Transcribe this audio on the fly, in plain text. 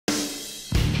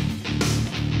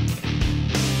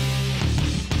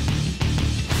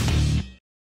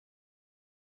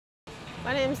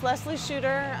My name is Lesli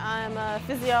Shooter. I'm a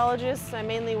physiologist. I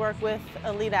mainly work with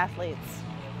elite athletes.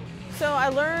 So I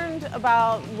learned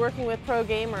about working with pro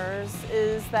gamers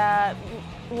is that,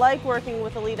 like working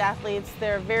with elite athletes,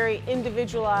 they're very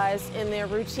individualized in their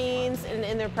routines and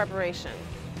in their preparation.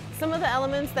 Some of the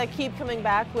elements that keep coming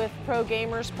back with pro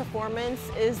gamers' performance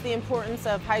is the importance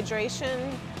of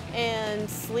hydration and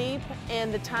sleep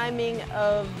and the timing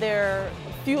of their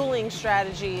fueling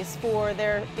strategies for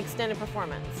their extended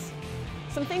performance.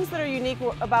 Some things that are unique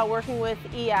about working with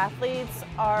e-athletes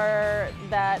are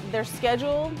that their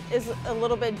schedule is a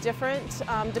little bit different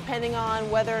depending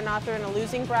on whether or not they're in a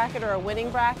losing bracket or a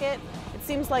winning bracket. It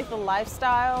seems like the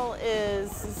lifestyle is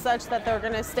such that they're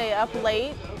going to stay up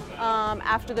late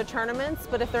after the tournaments,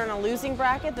 but if they're in a losing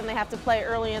bracket, then they have to play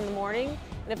early in the morning.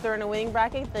 And if they're in a winning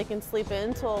bracket, they can sleep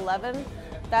in till 11.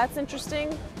 That's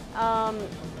interesting.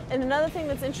 And another thing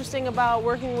that's interesting about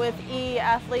working with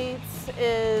e-athletes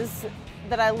is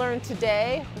that I learned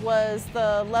today was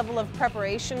the level of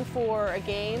preparation for a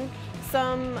game.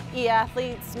 Some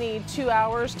e-athletes need 2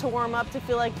 hours to warm up to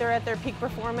feel like they're at their peak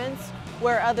performance,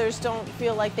 where others don't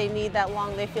feel like they need that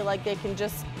long. They feel like they can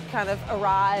just kind of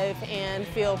arrive and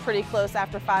feel pretty close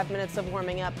after 5 minutes of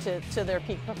warming up to their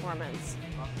peak performance.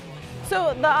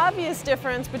 So the obvious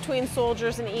difference between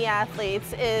soldiers and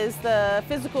e-athletes is the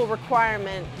physical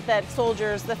requirement that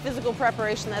soldiers, the physical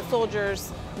preparation that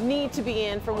soldiers need to be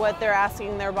in for what they're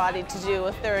asking their body to do.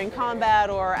 If they're in combat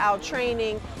or out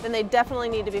training, then they definitely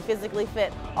need to be physically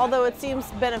fit. Although it seems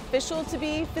beneficial to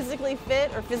be physically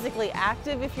fit or physically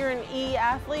active if you're an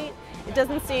e-athlete, it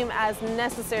doesn't seem as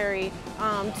necessary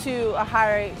to a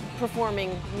high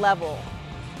performing level.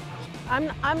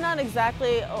 I'm not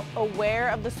exactly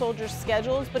aware of the soldiers'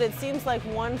 schedules, but it seems like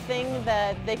one thing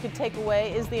that they could take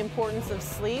away is the importance of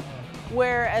sleep,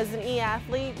 where as an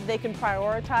e-athlete they can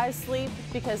prioritize sleep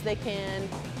because they can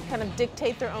kind of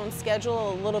dictate their own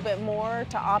schedule a little bit more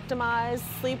to optimize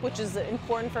sleep, which is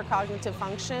important for cognitive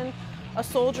function. A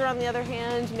soldier, on the other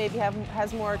hand, maybe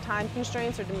has more time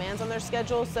constraints or demands on their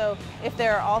schedule, so if they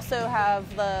also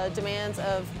have the demands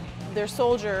of their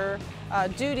soldier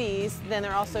duties, then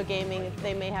they're also gaming,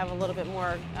 they may have a little bit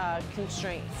more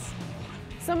constraints.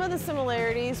 Some of the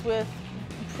similarities with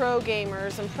pro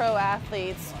gamers and pro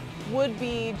athletes would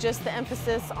be just the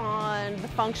emphasis on the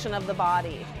function of the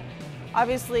body.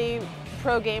 Obviously,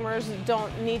 pro gamers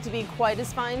don't need to be quite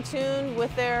as fine-tuned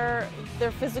with their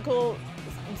physical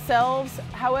selves.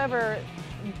 However,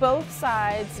 both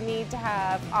sides need to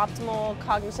have optimal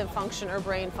cognitive function or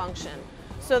brain function.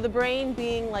 So the brain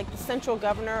being like the central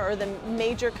governor or the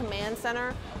major command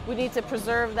center, we need to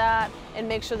preserve that and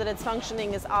make sure that it's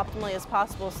functioning as optimally as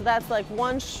possible. So that's like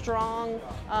one strong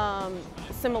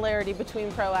similarity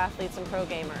between pro athletes and pro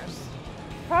gamers.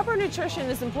 Proper nutrition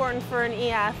is important for an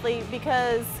e-athlete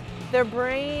because their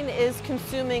brain is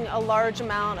consuming a large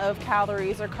amount of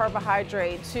calories or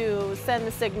carbohydrate to send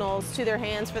the signals to their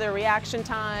hands for their reaction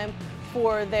time,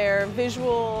 for their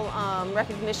visual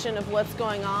recognition of what's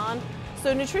going on.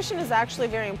 So nutrition is actually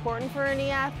very important for an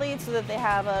e-athlete so that they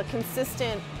have a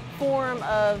consistent form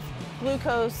of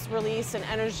glucose release and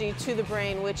energy to the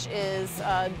brain, which is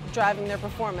driving their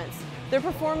performance. Their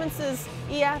performances,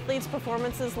 e-athletes'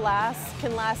 performances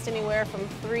can last anywhere from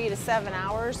 3 to 7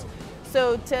 hours.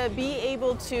 So to be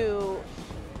able to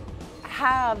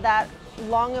have that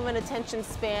long of an attention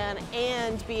span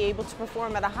and be able to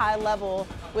perform at a high level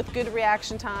with good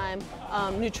reaction time,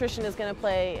 nutrition is going to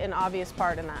play an obvious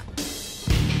part in that.